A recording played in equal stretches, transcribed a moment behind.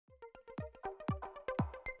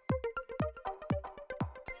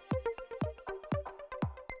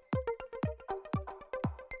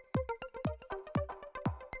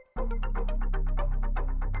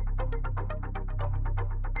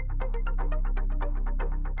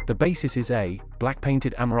The basis is a black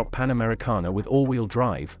painted Amarok PanAmericana with all-wheel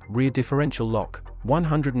drive, rear differential lock,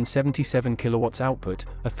 177 kilowatts output,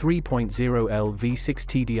 a 3.0L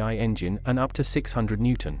V6 TDI engine and up to 600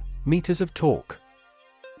 Nm of torque.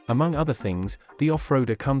 Among other things, the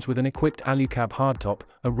off-roader comes with an equipped Alu-Cab hardtop,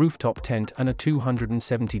 a rooftop tent and a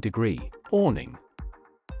 270-degree awning.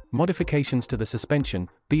 Modifications to the suspension,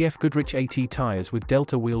 BFGoodrich AT tyres with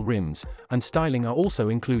delta wheel rims, and styling are also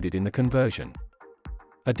included in the conversion.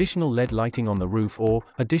 Additional LED lighting on the roof or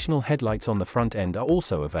additional headlights on the front end are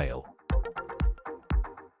also available.